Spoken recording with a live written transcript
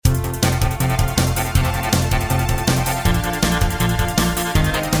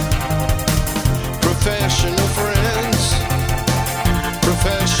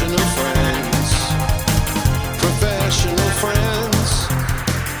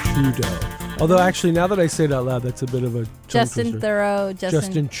Trudeau. Although, actually, now that I say it out loud, that's a bit of a Justin Thoreau.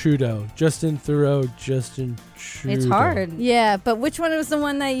 Justin Trudeau. Justin Thoreau. Justin Trudeau. It's hard. Yeah, but which one was the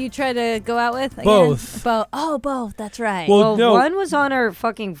one that you try to go out with? Again? Both. Both. That's right. Well, no. One was on our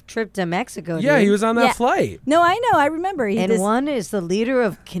fucking trip to Mexico. Yeah, dude. he was on that Yeah. flight. No, I know. I remember. And one is the leader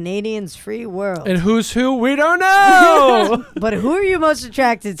of Canadians' free world. And who's who? We don't know. But who are you most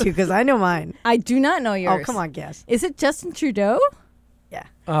attracted to? Because I know mine. I do not know yours. Oh, come on, guess. Is it Justin Trudeau? Yeah.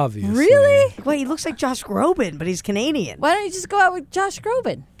 Obviously. Really? Wait, he looks like Josh Groban, but he's Canadian. Why don't you just go out with Josh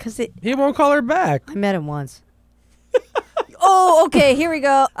Groban? Because He won't call her back. I met him once. Oh, okay. Here we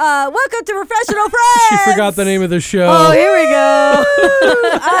go. Welcome to Professional Friends. She forgot the name of the show. Oh, here we go.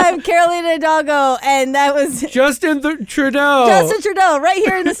 I'm Carolina Hidalgo, and that was Justin Trudeau. Justin Trudeau right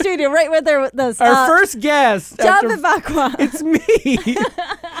here in the studio, right with us. Our first guest. John after- Vivacqua. It's me.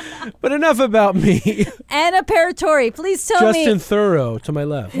 But enough about me. Anna Paratori, please tell Justin me. Thoreau to my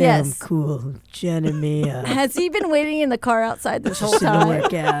left. Yes. I'm cool. Jenna Mia. Has he been waiting in the car outside this whole Just didn't time?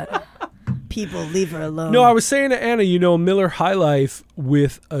 work out. People, leave her alone. No, I was saying to Anna, Miller High Life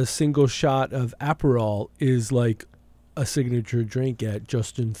with a single shot of Aperol is like a signature drink at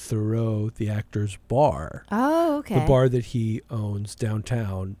Justin Thoreau, the actor's bar. Oh, okay. The bar that he owns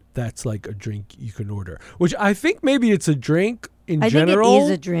downtown, that's like a drink you can order. Which I think maybe it's a drink in I general. think it is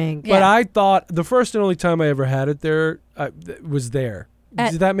a drink. But Yeah. I thought the first and only time I ever had it there was there.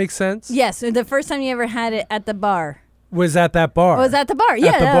 At- Does that make sense? Yes, the first time you ever had it at the bar. Was at that bar. Was at the bar?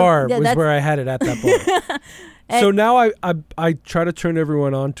 Yeah, At the bar yeah, was that's- where I had it at that bar. So now I try to turn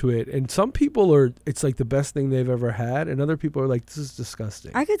everyone on to it, and some people it's like the best thing they've ever had, and other people are like, this is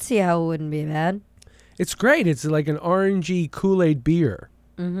disgusting. I could see how it wouldn't be bad. It's great. It's like an orangey Kool-Aid beer.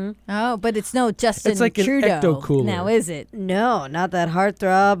 Mm-hmm. Oh, but it's no Justin It's like an Trudeau. Ecto-Cooler. Now, is it? No, not that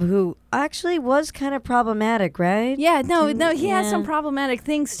heartthrob who actually was kind of problematic, right? Yeah, no, he has some Yeah. problematic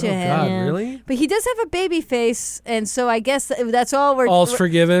things to Oh him. God, Yeah. really? But he does have a baby face, and so I guess that's all All's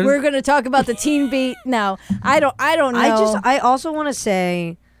forgiven. We're going to talk about the teen beat now. I don't know. I also want to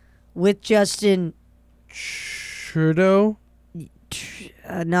say with Justin, Trudeau.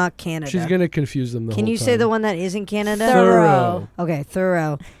 not Canada. She's gonna confuse them. Can you say the one that isn't Canada? Thoreau. Okay,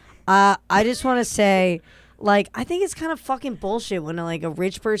 Thoreau. I just want to say, like, I think it's kind of fucking bullshit when like a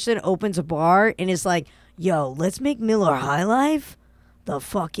rich person opens a bar and is like, "Yo, let's make Miller High Life the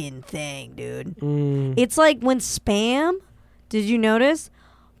fucking thing, dude." It's like when Spam, did you notice?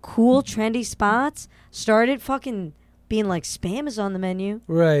 Cool, trendy spots started fucking being like, Spam is on the menu.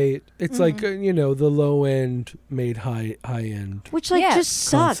 Right. It's like the low end made high end. Which like Yeah. just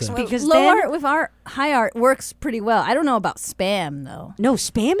sucks Concept. because low then, art with our high art works pretty well. I don't know about Spam though. no,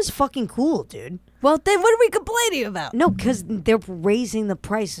 Spam is fucking cool, dude. Well, then what are we complaining about? No, because they're raising the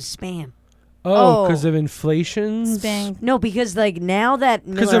price of Spam. Oh, Oh. because of inflation. Spam. No, because like now that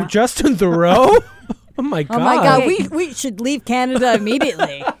Because Miller, of Justin Thoreau. Oh my god. Oh my God, Okay. we should leave Canada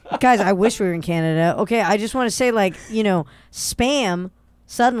immediately. guys, I wish we were in Canada. Okay, I just want to say like Spam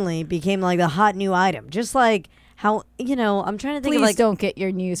suddenly became like the hot new item, just like how I'm trying to think Please of like. don't get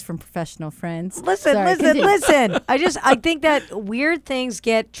your news from professional friends. Listen, Sorry, continue. listen. I think that weird things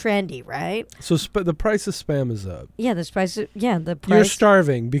get trendy, right? So the price of Spam is up. Yeah, the price. Yeah, the price. You're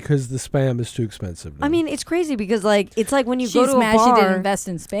starving because the Spam is too expensive now. I mean, it's crazy because like it's like when you go She's to a mad bar. she didn't invest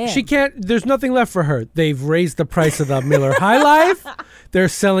in Spam. she can't. There's nothing left for her. They've raised the price of the Miller High Life. They're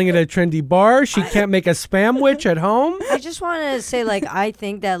selling it at trendy bars. She can't make a Spam witch at home. I just want to say like I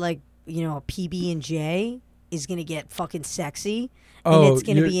think that like a PB&J is gonna get fucking sexy. And Oh, it's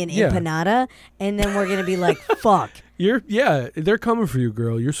gonna be an yeah. empanada, and then we're gonna be like, "Fuck." They're coming for you,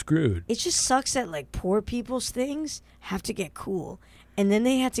 girl. You're screwed. It just sucks that like poor people's things have to get cool, and then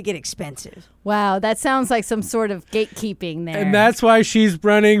they have to get expensive. Wow, that sounds like some sort of gatekeeping there. And that's why she's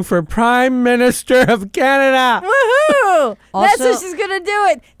running for Prime Minister of Canada. Woohoo! That's Also- what she's gonna do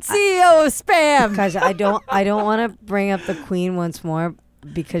it. CEO of Spam. Guys, I don't want to bring up the Queen once more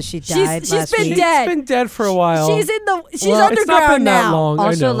because she died she's last been week. dead. She's been dead for a while. She's Well, underground it's not been that now. long. I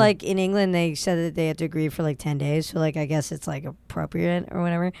Also, know. like in England, they said that they had to agree for like 10 days. So like, I guess it's like appropriate or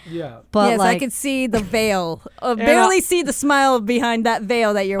whatever. Yeah. But Yes, like, I could see the veil. Barely see the smile behind that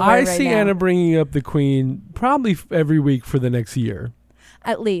veil that you're I wearing right see now. Anna bringing up the Queen probably every week for the next year.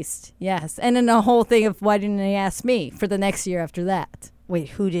 At least, yes. And then the whole thing of why didn't they ask me for the next year after that? wait,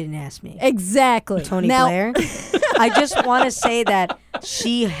 who didn't ask me? Exactly. Tony Now- Blair. I just want to say that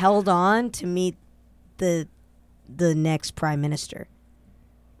she held on to meet the next prime minister.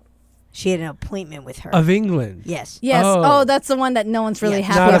 She had an appointment with her. Of England. Yes. Yes. Oh. Oh, that's the one that no one's really Yeah,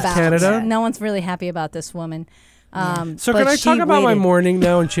 happy Not of about. Canada? No one's really happy about this woman. So But can I she talk about my waited. morning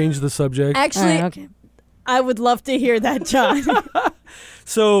now and change the subject? Actually, All right, okay. I would love to hear that, John.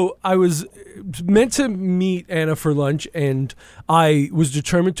 So I was meant to meet Anna for lunch, and I was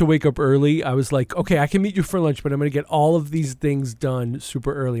determined to wake up early. I was like, okay, I can meet you for lunch, but I'm going to get all of these things done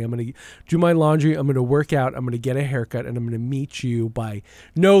super early. I'm going to do my laundry. I'm going to work out. I'm going to get a haircut, and I'm going to meet you by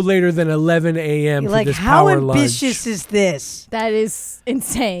no later than 11 a.m. You're for like, this how power ambitious lunch. is this? That is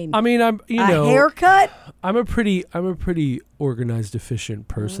insane. I mean, I'm A haircut? I'm a pretty organized, efficient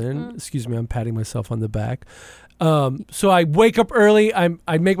person. Mm-hmm. Excuse me, I'm patting myself on the back. So I wake up early.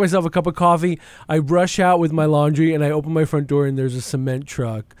 I make myself a cup of coffee. I rush out with my laundry, and I open my front door, and there's a cement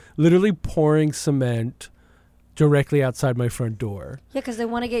truck literally pouring cement directly outside my front door. Yeah, because they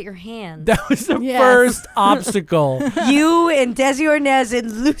want to get your hand. That was the Yes. first obstacle. You and Desi Ornez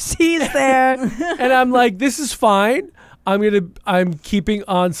and Lucy's there. And I'm like, this is fine. I'm keeping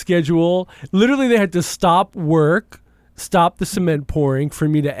on schedule. Literally, they had to stop work, stop the cement pouring for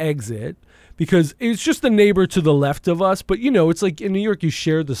me to exit, because it's just the neighbor to the left of us. But, it's like in New York, you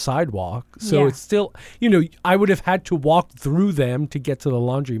share the sidewalk. So Yeah. it's still, I would have had to walk through them to get to the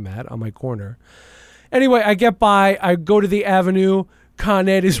laundromat on my corner. Anyway, I get by. I go to the avenue. Con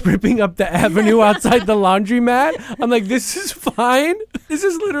Ed is ripping up the avenue outside the laundromat. I'm like, this is fine. This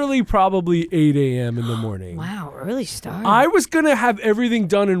is literally probably 8 a.m. in the morning. Wow, early start. I was going to have everything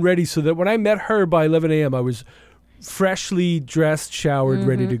done and ready so that when I met her by 11 a.m., I was freshly dressed, showered,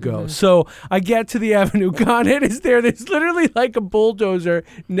 ready to go. So I get to the avenue. Con Ed is there. There's literally like a bulldozer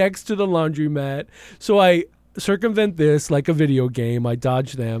next to the laundromat. So I circumvent this like a video game. I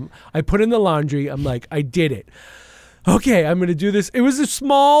dodge them. I put in the laundry. I'm like, I did it. Okay, I'm going to do this. It was a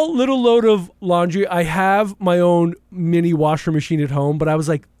small little load of laundry. I have my own mini washer machine at home, but I was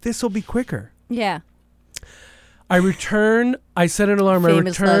like, this will be quicker. Yeah. I return. I set an alarm.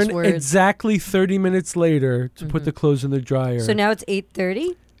 Famous I last return words. exactly 30 minutes later to put the clothes in the dryer. So now it's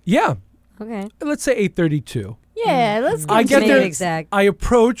 8:30? Yeah, Okay. let's say 8:32. Yeah, let's I get get Make there. it exact. I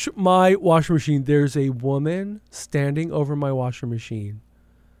approach my washing machine. There's a woman standing over my washing machine.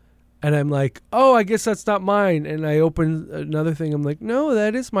 And I'm like, oh, I guess that's not mine. And I open another thing. I'm like, no,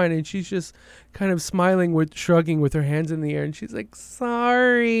 that is mine. And she's just kind of shrugging with her hands in the air. And she's like,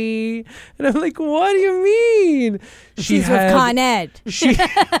 sorry. And I'm like, what do you mean? She's with Con Ed.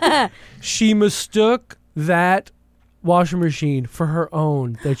 She mistook that washing machine for her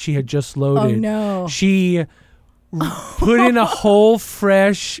own that she had just loaded. Oh, no. She put in a whole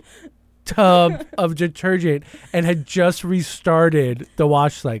fresh tub of detergent and had just restarted the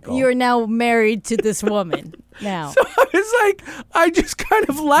wash cycle. You are now married to this woman now. So I was like, I just kind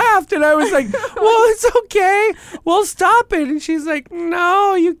of laughed and I was like, well, it's okay. We'll stop it. And she's like,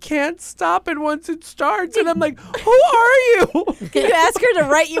 no, you can't stop it once it starts. And I'm like, who are you? Can you ask her to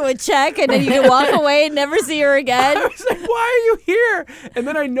write you a check and then you can walk away and never see her again? I was like, why are you here? And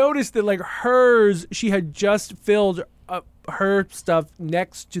then I noticed that like hers, she had just filled her stuff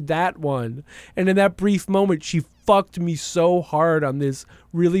next to that one. And in that brief moment, she fucked me so hard on this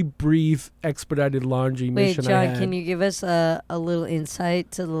really brief expedited laundry Wait, mission I John, had. can you give us a little insight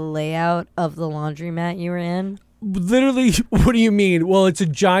to the layout of the laundromat you were in? Literally, what do you mean? Well, it's a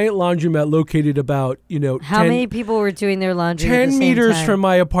giant laundromat located about, How 10, many people were doing their laundry at the 10 same meters time? from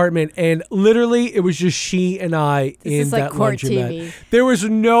my apartment. And literally, it was just she and I This in is like that court laundromat. TV. There was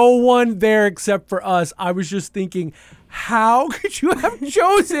no one there except for us. I was just thinking, how could you have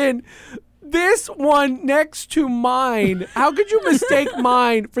chosen this one next to mine? How could you mistake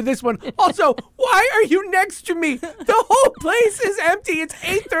mine for this one? Also, why are you next to me? The whole place is empty. It's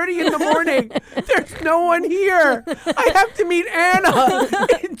 8:30 in the morning. There's no one here. I have to meet Anna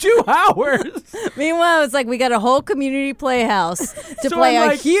in 2 hours. Meanwhile, it's like we got a whole community playhouse to So play I'm a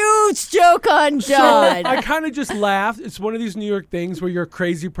like- huge joke on John. So I kind of just laughed. It's one of these New York things where you're a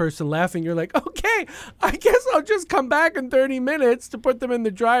crazy person laughing. You're like, okay, I guess I'll just come back in 30 minutes to put them in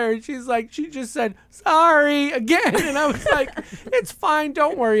the dryer. And she's like, she just said, sorry again. And I was like, it's fine.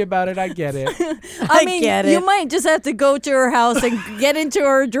 Don't worry about it. I get it. I mean, get you it. might just have to go to her house and get into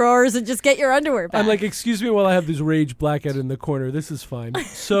her drawers and just get your underwear back. I'm like, excuse me while I have this rage blackout in the corner. This is fine.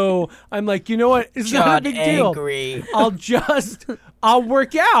 So I'm like, you know what? It's not a big deal. I'll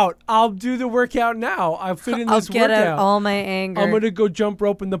work out. I'll do the workout now. I'll fit in I'll this get workout. out all my anger. I'm going to go jump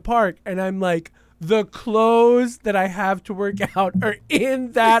rope in the park. And I'm like, the clothes that I have to work out are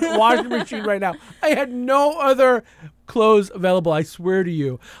in that washing machine right now. I had no other clothes available. I swear to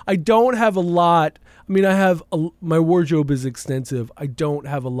you. I don't have a lot. I mean, my wardrobe is extensive. I don't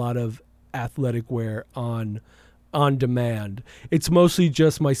have a lot of athletic wear on demand. It's mostly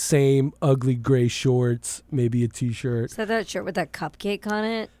just my same ugly gray shorts, maybe a t-shirt. Is that shirt with that cupcake on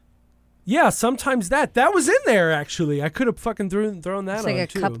it? Yeah, sometimes that was in there actually. I could have fucking thrown that It's on like a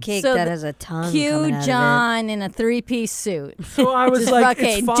too. cupcake So that the has a tongue Cue coming out John in a 3-piece suit. So I was Just like,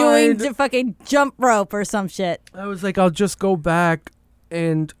 fucking it's fine. doing the fucking jump rope or some shit. I was like, I'll just go back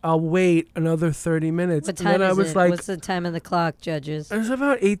and I'll wait another 30 minutes. What and time then I is was it? like, What's the time of the clock, judges? it was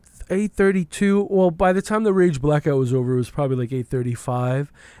about 8:32. Well, by the time the rage blackout was over, it was probably like 8:35.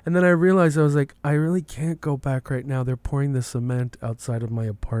 And then I realized, I was like, I really can't go back right now. They're pouring the cement outside of my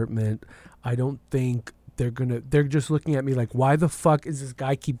apartment. I don't think they're just looking at me like, why the fuck is this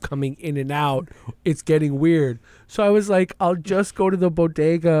guy keep coming in and out? It's getting weird. So I was like, I'll just go to the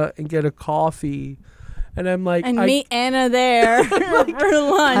bodega and get a coffee. And I'm like, And meet Anna there for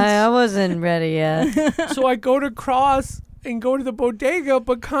lunch. I wasn't ready yet. so I go to cross and go to the bodega,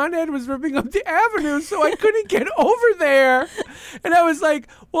 but Con Ed was ripping up the avenue, so I couldn't get over there. And I was like,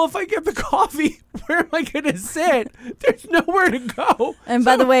 well, if I get the coffee, where am I going to sit? There's nowhere to go. And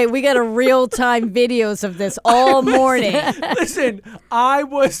by the way, we got a real-time videos of this all morning. Listen, I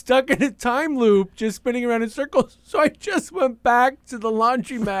was stuck in a time loop, just spinning around in circles, so I just went back to the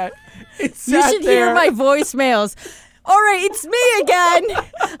laundromat. You should hear my voicemails. All right, it's me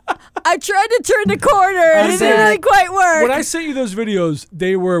again. I tried to turn the corner and it didn't really quite work. When I sent you those videos,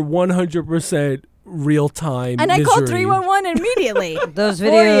 they were 100% real time. And I misery. called 311 immediately. Those For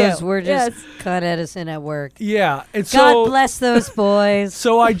videos you. were just Yes. Con Edison at work. Yeah, and so God bless those boys.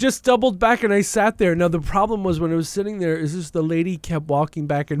 So I just doubled back and I sat there. Now the problem was when I was sitting there is just the lady kept walking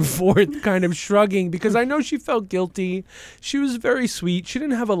back and forth, kind of shrugging, because I know she felt guilty. She was very sweet. She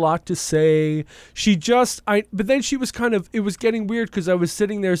didn't have a lot to say. But then she was it was getting weird because I was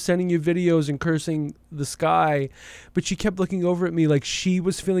sitting there sending you videos and cursing the sky, but she kept looking over at me like she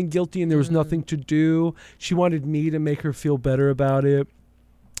was feeling guilty and there was nothing to do. She wanted me to make her feel better about it.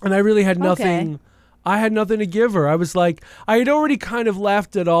 And I really had nothing. Okay. I had nothing to give her. I was like, I had already kind of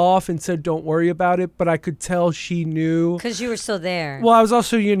laughed it off and said, don't worry about it. But I could tell she knew. Because you were still there. Well, I was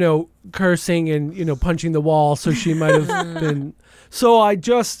also, cursing and, punching the wall. So she might have been. So I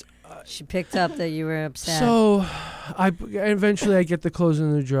just. She picked up that you were upset. So eventually I get the clothes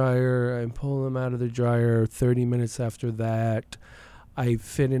in the dryer. I pull them out of the dryer. 30 minutes after that, I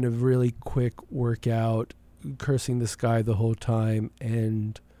fit in a really quick workout, cursing this guy the whole time.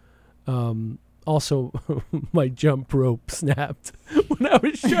 And also my jump rope snapped when I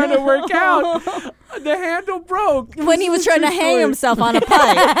was trying to work out. The handle broke. When he was trying to hang story. himself on a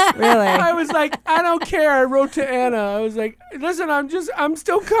pipe. Really? I was like, I don't care. I wrote to Anna. I was like, listen, I'm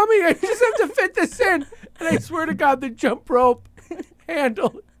still coming. I just have to fit this in. And I swear to God, the jump rope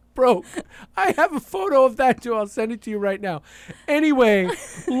handle broke. I have a photo of that too. I'll send it to you right now. Anyway,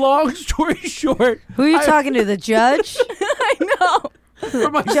 long story short. Who are you talking to? The judge? I know.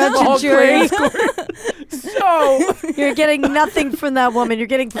 For my Judge small and jury. claims court. So You're getting nothing from that woman. You're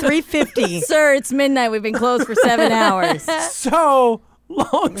getting $350. Sir, it's midnight. We've been closed for 7 hours. So,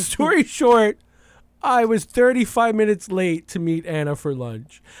 long story short, I was 35 minutes late to meet Anna for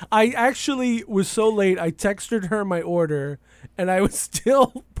lunch. I actually was so late, I texted her my order, and I was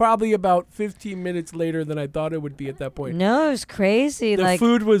still probably about 15 minutes later than I thought it would be at that point. No, it was crazy. The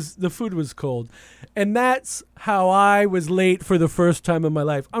food was cold. And that's how I was late for the first time in my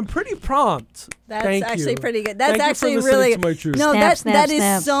life. I'm pretty prompt. That's Thank actually you. pretty good. That's Thank you for actually listening really to my truth. No, Snap, snap, that is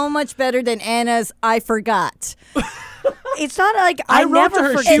snap. so much better than Anna's I forgot. It's not like I I wrote never to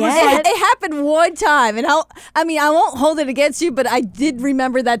her. forget. She was like- It happened one time, and I won't hold it against you, but I did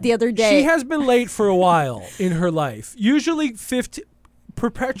remember that the other day. She has been late for a while in her life. Usually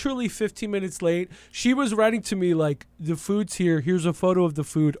perpetually 15 minutes late. She was writing to me like, the food's here. Here's a photo of the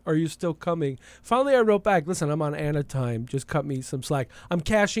food. Are you still coming? Finally, I wrote back, listen, I'm on Anna time. Just cut me some slack. I'm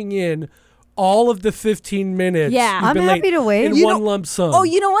cashing in all of the 15 minutes. Yeah. you've I'm been happy late to wait. in You one know- lump sum. Oh,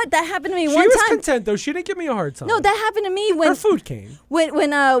 you know what? That happened to me she one was time. content, though. She didn't give me a hard time. No, that happened to me when her food came. when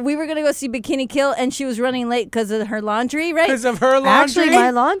we were gonna go see Bikini Kill, and she was running late because of her laundry, right? Because of her laundry. Actually, my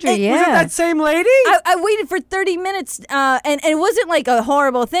laundry, Was it yeah. that same lady? I waited for 30 minutes, and it wasn't like a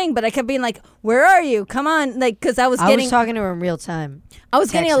horrible thing, but I kept being like, "Where are you? Come on!" Like, because I was I getting, was talking to her in real time. I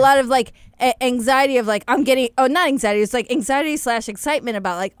was getting a texting. lot of like anxiety of like I'm getting not anxiety, it's like anxiety / excitement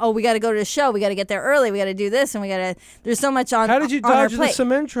about like, oh, we got to go to the show, we got to get there early, we got to do this, and we got to. There's so much on. How did you on our dodge the plate.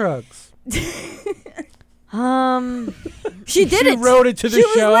 cement trucks? She did it. rode it to the she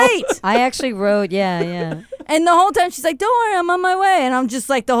show. was late, I actually wrote, yeah. and the whole time she's like, "Don't worry, I'm on my way," and I'm just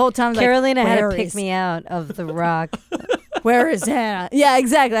like the whole time Carolina like, had to "Where pick is- me out of the rock. Where is Hannah? Yeah,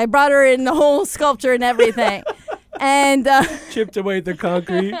 exactly. I brought her in the whole sculpture and everything. And Chipped away at the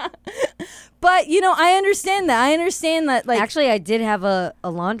concrete. but I understand that. I understand that like Actually, I did have a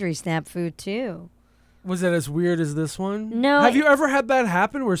laundry snap food too. Was it as weird as this one? No. Have you ever had that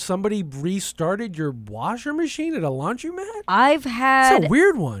happen where somebody restarted your washer machine at a laundromat? I've had. It's a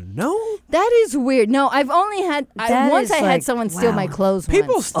weird one. No? That is weird. No, I've only had That once is I had like, someone steal my wow. clothes.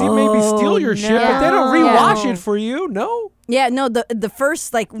 People once. maybe steal your shit, but they don't no. rewash Yeah. it for you. No? Yeah, no. The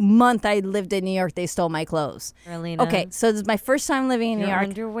first month I lived in New York, they stole my clothes. Carolina, Okay, so this is my first time living in New your York.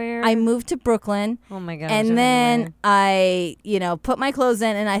 underwear. I moved to Brooklyn. Oh my god. And then I, put my clothes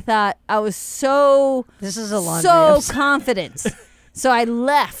in, and I thought I was so this is a laundry. so episode. confident. So I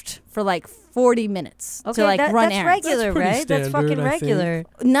left for 40 minutes Okay, to run that's errands. regular, That's pretty right? That's standard, fucking I think. regular.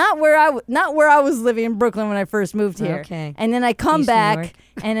 Not where I was living in Brooklyn when I first moved here. Okay. And then I come East New back York.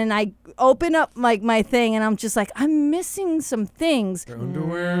 and then I open up my thing and I'm just like, I'm missing some things. Your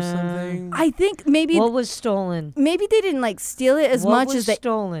underwear or something? I think maybe What was stolen? they didn't steal it as what much was as they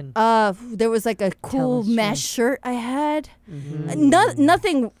stolen? there was a cool us, mesh Jen. shirt I had.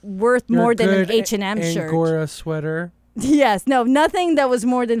 Nothing worth Your more than an good H&M shirt. Angora sweater. Yes, no, nothing that was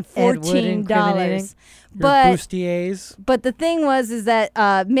more than Ed Wood $14. incriminating. Your But bustiers. but the thing is that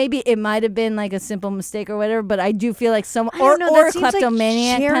maybe it might have been a simple mistake or whatever. But I do feel like someone I don't know, or that a seems like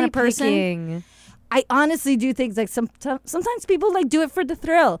kleptomaniac kind of person. cherry-picking. I honestly do think sometimes people do it for the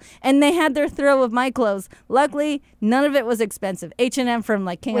thrill, and they had their thrill with my clothes. Luckily, none of it was expensive. H&M from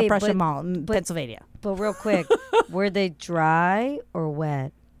King Wait, of Prussia but- Mall in but- Pennsylvania. But real quick, were they dry or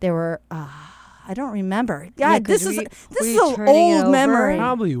wet? They were. I don't remember. God, 'cause this were is you an turning it old over? memory.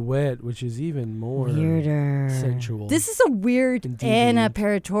 Probably wet, which is even more Weirder. sensual. This is a weird Indeed. Anna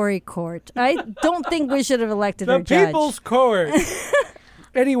Paratori court. I don't think we should have elected the her judge. People's Court.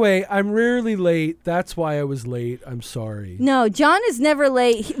 Anyway, I'm rarely late. That's why I was late. I'm sorry. No, John is never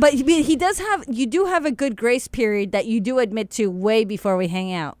late, but he does have. You do have a good grace period that you do admit to way before we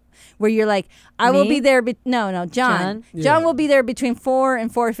hang out, where you're like, I will Me? be there. No, John. John? John Yeah. will be there between 4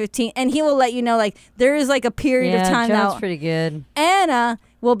 and 4:15, and he will let you know there is a period Yeah, of time John's now. pretty good. Anna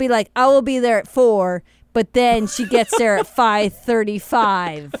will be like, I will be there at 4. But then she gets there at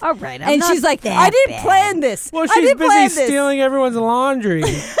 5:35. All right, And she's like, I didn't plan this. Well, I she's didn't plan busy this." stealing everyone's laundry.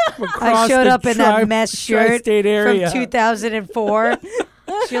 I across showed the up in that mesh shirt tri-state area. from 2004.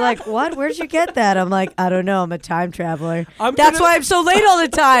 She's like, what? Where'd you get that? I'm like, I don't know. I'm a time traveler. I'm That's gonna- why I'm so late all the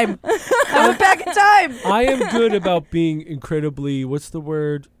time. I went back in time. I am good about being incredibly, what's the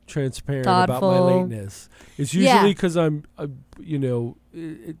word? Transparent about my Thoughtful. lateness. It's Yeah. usually because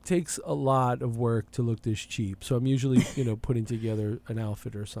it takes a lot of work to look this cheap. So I'm usually, putting together an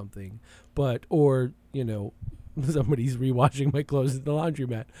outfit or something. Or somebody's rewashing my clothes at the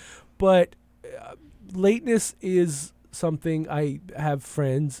laundromat. But lateness is something I have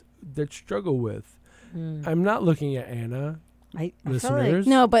friends that struggle with. I'm not looking at Anna, I feel listeners.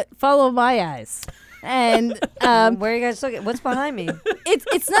 No, but follow my eyes. And like, where are you guys looking? What's behind me?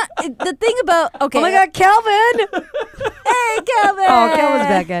 it's not the thing about okay. Oh my God, Calvin! Hey, Calvin. Oh, Calvin's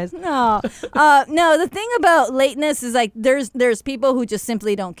back, guys. No, no. The thing about lateness is there's people who just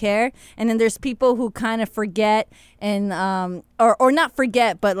simply don't care, and then there's people who kind of forget and or not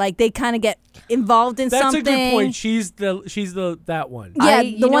forget, but they kind of get involved in That's something. a good point. She's that one. Yeah,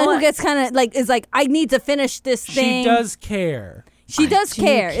 you the know one who what? gets kind of is I need to finish this thing. She does care. She does do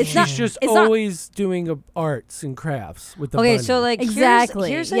care. It's care. not. She's just it's not- always doing arts and crafts with the Okay, bunny. so Exactly.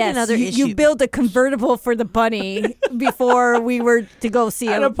 here's yes. another you, issue. You build a convertible for the bunny before we were to go see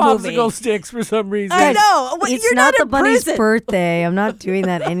and a a popsicle movie. sticks for some reason. I know. Well, It's you're not the in bunny's prison. birthday. I'm not doing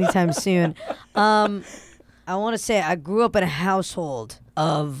that anytime soon. I want to say I grew up in a household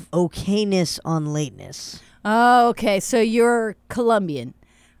of okayness on lateness. Oh, okay. So you're Colombian.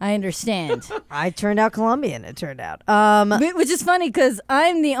 I understand. I turned out Colombian, it turned out. Which is funny because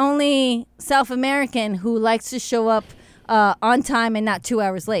I'm the only South American who likes to show up on time and not 2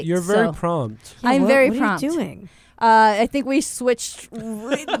 hours late. You're very So prompt. I'm what- very what prompt. Are you doing? I think we switched.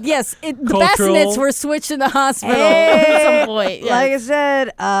 Yes, the Cultural- bassinets were switched in the hospital Hey, at some point. yes. Like I said,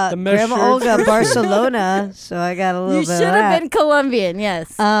 The mesh Grandma shirts Olga, for Barcelona. So I got a little You bit should of have that. been Colombian.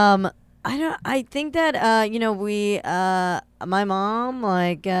 Yes. I think that we my mom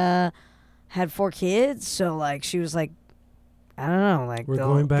had 4 kids, so she was like, I don't know, We're they'll-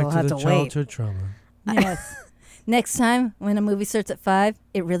 going back they'll to have the to wait. childhood trauma. Yes. Next time when a movie starts at 5,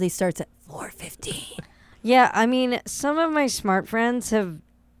 it really starts at 4:15. Yeah, I mean, some of my smart friends have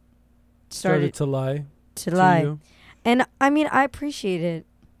started to lie to to lie, you. and I mean, I appreciate it.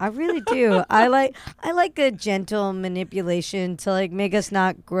 I really do. I like a gentle manipulation to make us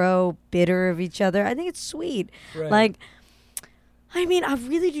not grow bitter of each other. I think it's sweet. Right. Like, I mean, I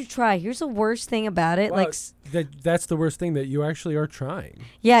really do try. Here's the worst thing about it. Wow, Like, that's the worst thing, that you actually are trying.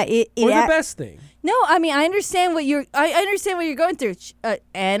 yeah, Or the best thing. No, I mean I understand what you're. I understand what you're going through.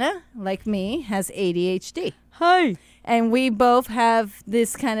 Anna, like me, has ADHD, Hi. and we both have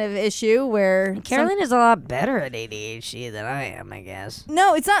this kind of issue where Carolyn is a lot better at ADHD than I am, I guess.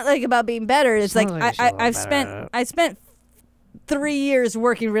 No, it's not like about being better. It's like Sounds like she's a lot better. I spent 3 years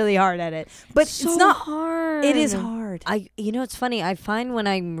working really hard at it, but So it's not hard. It is hard. It's funny. I find when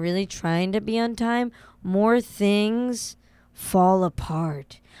I'm really trying to be on time, more things fall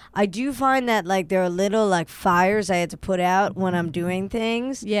apart. I do find that like there are little like fires I had to put out when I'm doing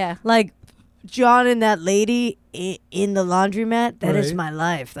things. Yeah. Like John and that lady in the laundromat. That is Right. my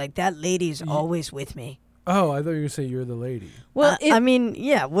life. Like that lady is always with me. Oh, I thought you were going to say you're the lady. Well, I mean,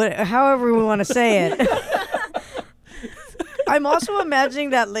 yeah. However we want to say it. I'm also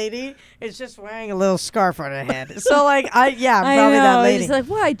imagining that lady is just wearing a little scarf on her head. So like, I'm I probably know. that lady. It's like,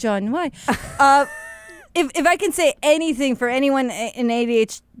 why, John? Why? If I can say anything for anyone in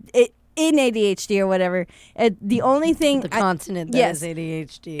ADHD or whatever, the only thing the consonant that yes, is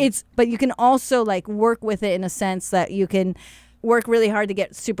ADHD. but you can also like work with it in a sense that you can work really hard to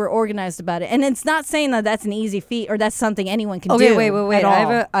get super organized about it. And it's not saying that that's an easy feat or that's something anyone can do. Okay, wait. at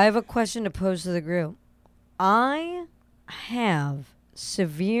all. I have a question to pose to the group. I have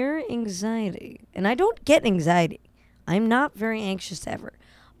severe anxiety, and I don't get anxiety. I'm not very anxious ever,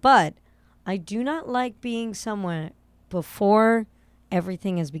 but I do not like being somewhere before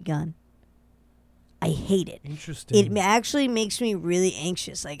everything has begun. I hate it. Interesting. It actually makes me really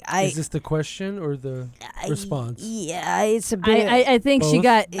anxious. Like Is this the question or the response? Yeah, it's a bit. I think she Both?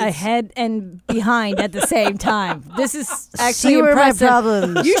 got It's- ahead and behind at the same time. This is actually See where my impressive.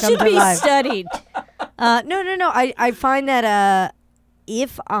 problems You come should to be life. studied. No. I find that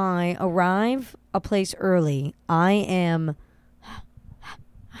if I arrive a place early, I am.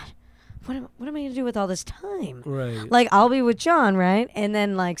 What am I going to do with all this time? Right. Like I'll be with John, right? And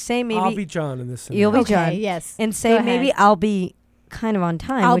then like say maybe I'll be John in this you'll scenario. be John. Yes. and say Go maybe ahead. I'll be kind of on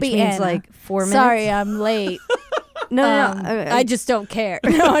time, I'll which be means Anna. like 4 minutes. Sorry, I'm late. No. I just don't care.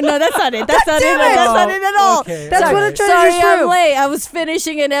 No, that's not it. That's not it. damn it. That's not it at all. Okay, That's all what I'm right. trying to Sorry, just I'm prove. late. I was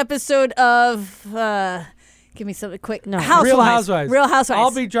finishing an episode of. Give me something quick. No. Housewives. Real Housewives. Real Housewives.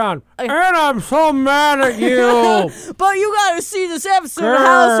 I'll be John. Okay. And I'm so mad at you. But you gotta see this episode of Grr.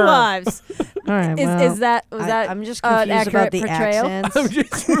 Housewives. All right. Is well, that was that? I'm just an confused about accurate the portrayal? accents I'm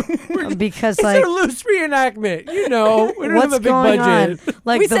just, because it's like a loose reenactment. You know, we don't what's have a big going budget. on?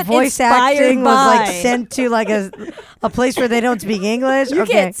 Like We the said voice inspired acting was like by. sent to like a place where they don't speak English. You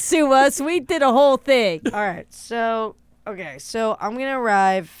Okay. can't sue us. We did a whole thing. All right. So I'm gonna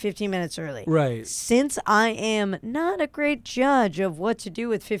arrive 15 minutes early. Right. Since I am not a great judge of what to do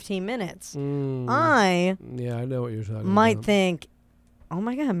with 15 minutes, I Yeah, I know what you're talking might about. think, oh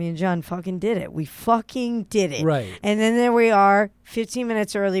my God, me and John fucking did it. We fucking did it. Right. And then there we are, 15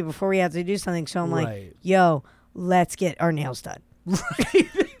 minutes early before we have to do something. So I'm like, Right. yo, let's get our nails done.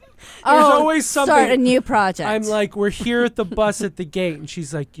 There's always something. Start a new project. I'm like, we're here at the bus at the gate, and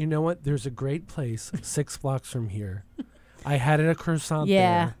she's like, you know what? There's a great place 6 blocks from here. I had a croissant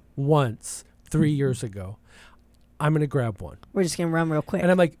Yeah. there once 3 years ago. I'm gonna grab one, We're just gonna run real quick.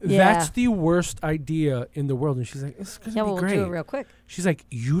 and I'm like, Yeah. that's the worst idea in the world. And she's like, it's gonna Yeah, be we'll great. do it real quick. She's like,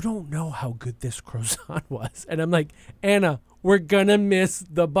 you don't know how good this croissant was, and I'm like, Anna, we're gonna miss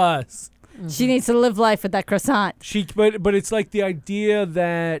the bus. She needs to live life with that croissant. But it's like the idea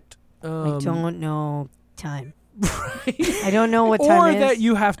that I don't know time. I I don't know what or time that is.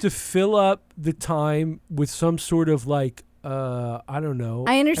 you have to fill up the time with some sort of like I don't know,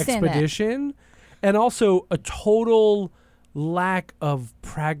 I understand that. expedition, and also a total lack of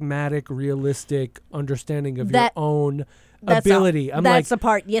pragmatic, realistic understanding of That- your own That's ability. I'm that's like, the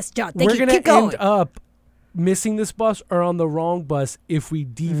part. Yes, John. Thank we're you. gonna Keep going. end up missing this bus or on the wrong bus if we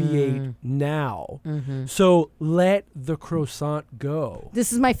deviate now. So let the croissant go.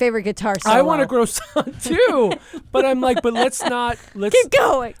 This is my favorite guitar solo. I want a croissant too, but I'm like, but let's Keep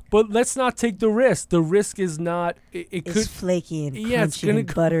going. but let's not take the risk. The risk is not. It It's could. flaky and Yeah, it's crunchy gonna and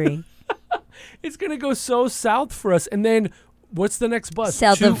go- buttery. It's gonna go so south for us, and then what's the next bus?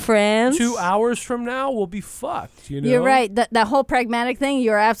 South of France. 2 hours from now, we'll be fucked. You know. You're right. That whole pragmatic thing,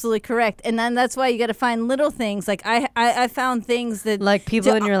 you're absolutely correct. And then that's why you got to find little things. Like I found things that Like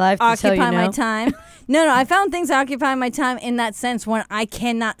people to in your life to tell occupy you my no? time. No, I found things that occupy my time in that sense when I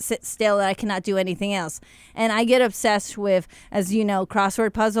cannot sit still and I cannot do anything else. And I get obsessed with, as you know,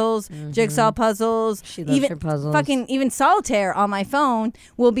 crossword puzzles, jigsaw puzzles. She loves her puzzles. Even solitaire on my phone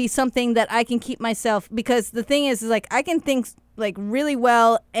will be something that I can keep myself, because the thing is like I can think like really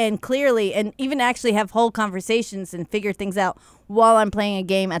well and clearly, and even actually have whole conversations and figure things out while I'm playing a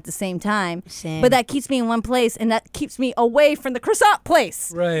game at the same time. Same. But that keeps me in one place, and that keeps me away from the croissant place.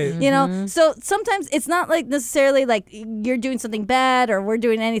 Right. You know, so sometimes it's not like necessarily like you're doing something bad or we're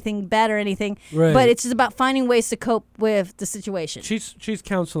doing anything bad or anything, Right. but it's just about finding ways to cope with the situation. She's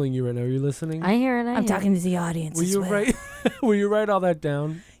counseling you right now. Are you listening? I hear it. I'm talking to the audience. Will as you well. write? Will you write all that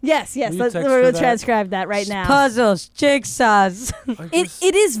down? Yes. Will you Let's text her we'll that? transcribe that right now. Puzzles, jigsaws.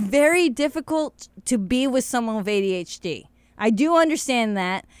 It is very difficult to be with someone with ADHD. I do understand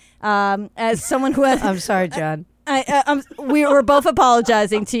that. As someone who has, I'm sorry, John. we were both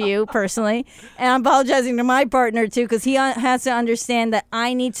apologizing to you personally, and I'm apologizing to my partner too, because he has to understand that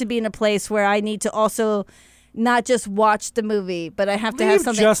I need to be in a place where I need to also not just watch the movie, but I have to have Leave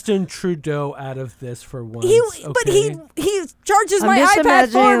something. Justin Trudeau out of this for once. But he charges I'm my just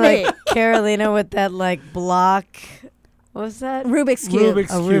iPad for imagining me. like Carolina with that like block. What was that? Rubik's Cube.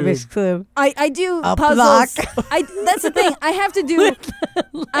 Rubik's A Cube. Rubik's Cube. I do A puzzles. block. That's the thing. I have to do.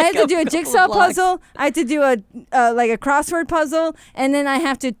 I have to do a jigsaw blocks. puzzle. I have to do a like a crossword puzzle, and then I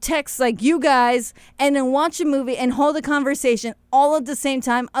have to text like you guys, and then watch a movie and hold a conversation all at the same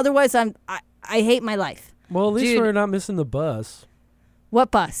time. Otherwise, I hate my life. Well, at least Dude. we're not missing the bus. What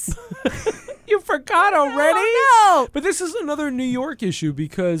bus? You forgot already? Oh, no. But this is another New York issue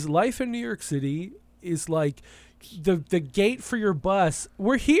because life in New York City is like the gate for your bus.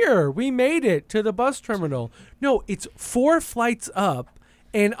 We're here. We made it to the bus terminal. No, it's 4 flights up,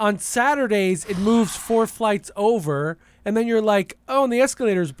 and on Saturdays it moves 4 flights over, and then you're like, oh, and the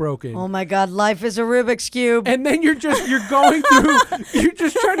escalator's broken. Oh my God, life is a Rubik's Cube. And then you're going through, you're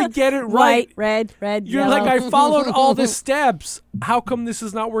just trying to get it right. White, red, You're yellow. like, I followed all the steps. How come this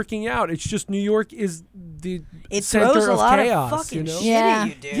is not working out? It's just New York is the it center throws a of lot chaos. of fucking you know? shit Yeah. at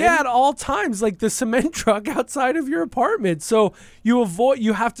you, dude. Yeah, at all times, like the cement truck outside of your apartment. So you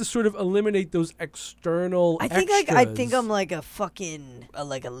have to sort of eliminate those external. I think extras. I'm like a fucking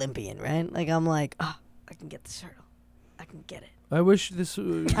like Olympian, right? Like I'm like, I can get this hurdle. I can get it. I wish this. I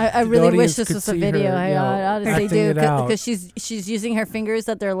the really audience wish this could was a see video. her, I you know, honestly acting do, it out. because she's using her fingers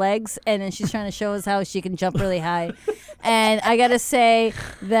at their legs, and then she's trying to show us how she can jump really high. And I gotta say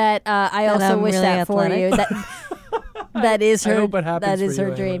that I That also I'm wish really that for you. That is I her. hope it happens That is for her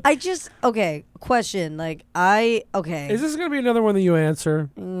you, dream. I just question. Like Is this gonna be another one that you answer?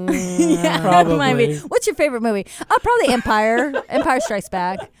 Yeah, Probably. might be. What's your favorite movie? Probably Empire. Empire Strikes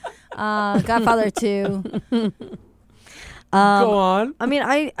Back. Godfather 2. Go on. I mean,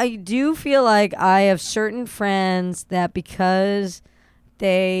 I do feel like I have certain friends that because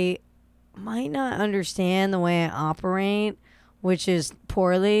they might not understand the way I operate, which is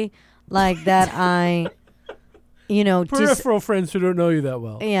poorly, like that I, Peripheral friends who don't know you that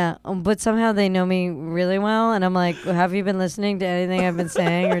well. yeah, but somehow they know me really well, and I'm like, have you been listening to anything I've been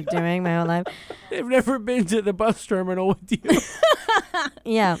saying or doing my whole life? They've never been to the bus terminal with you.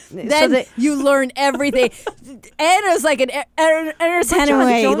 Yeah. Then you learn everything. Anna's like an Ernest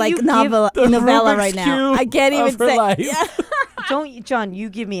Hemingway don't like you novella The novella Rubik's right now. Cube I can't even of her say. life. Yeah. John, you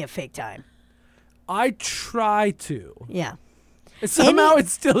give me a fake time. I try to. Yeah. Somehow it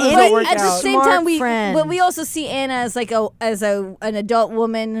still doesn't But work at the out. same Smart time, friend. but we also see Anna as like an adult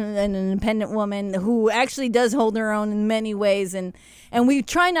woman, an independent woman who actually does hold her own in many ways, and we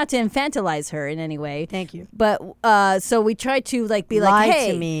try not to infantilize her in any way. Thank you. But so we try to like be Lie like,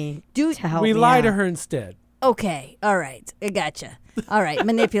 hey, to me do to help We me lie out. to her instead. okay, all right, I gotcha. All right,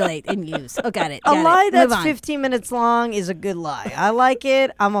 manipulate and use. Oh, got it. A got lie it. that's Move on. 15 minutes long is a good lie. I like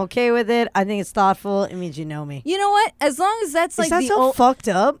it. I'm okay with it. I think it's thoughtful. It means you know me. You know what? As long as that's Is like that the so fucked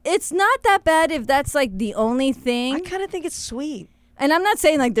up? it's not that bad if that's like the only thing. I kind of think it's sweet. And I'm not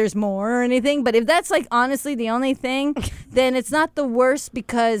saying like there's more or anything, but if that's like honestly the only thing, then it's not the worst,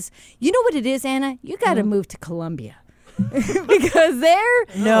 because you know what it is, Anna? You got to move to Colombia. Because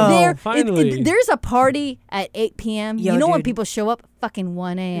finally. there's a party at 8 p.m. Yo, you know when dude. people show up? Fucking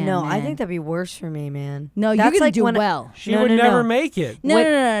 1 a.m. No, I man. think that'd be worse for me, man. No, you're That's going to like do when well. She No, would no, never no. make it. No, when,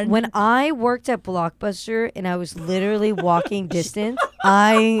 no. When I worked at Blockbuster and I was literally walking distance,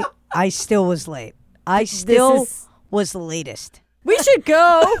 I still was late. I still is- was the latest. We should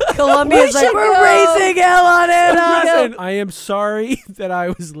go. Columbia's like, should we're go." raising hell on it. Listen, I am sorry that I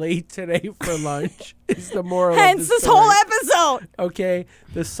was late today for lunch. Is the moral Hence of the this story. whole episode. Okay,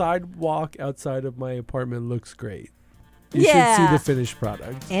 the sidewalk outside of my apartment looks great. You Yeah. should see the finished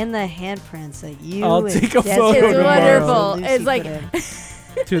product. And the handprints that you I'll and take a Desiree photo It's tomorrow. wonderful. Lucy It's like-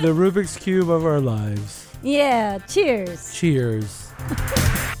 put in. To the Rubik's Cube of our lives. Yeah, cheers. Cheers.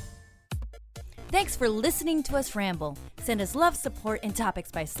 Thanks for listening to us ramble. Send us love, support, and topics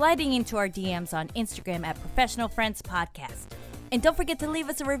by sliding into our DMs on Instagram at Professional Friends Podcast. And don't forget to leave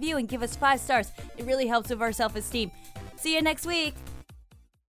us a review and give us 5 stars. It really helps with our self-esteem. See you next week.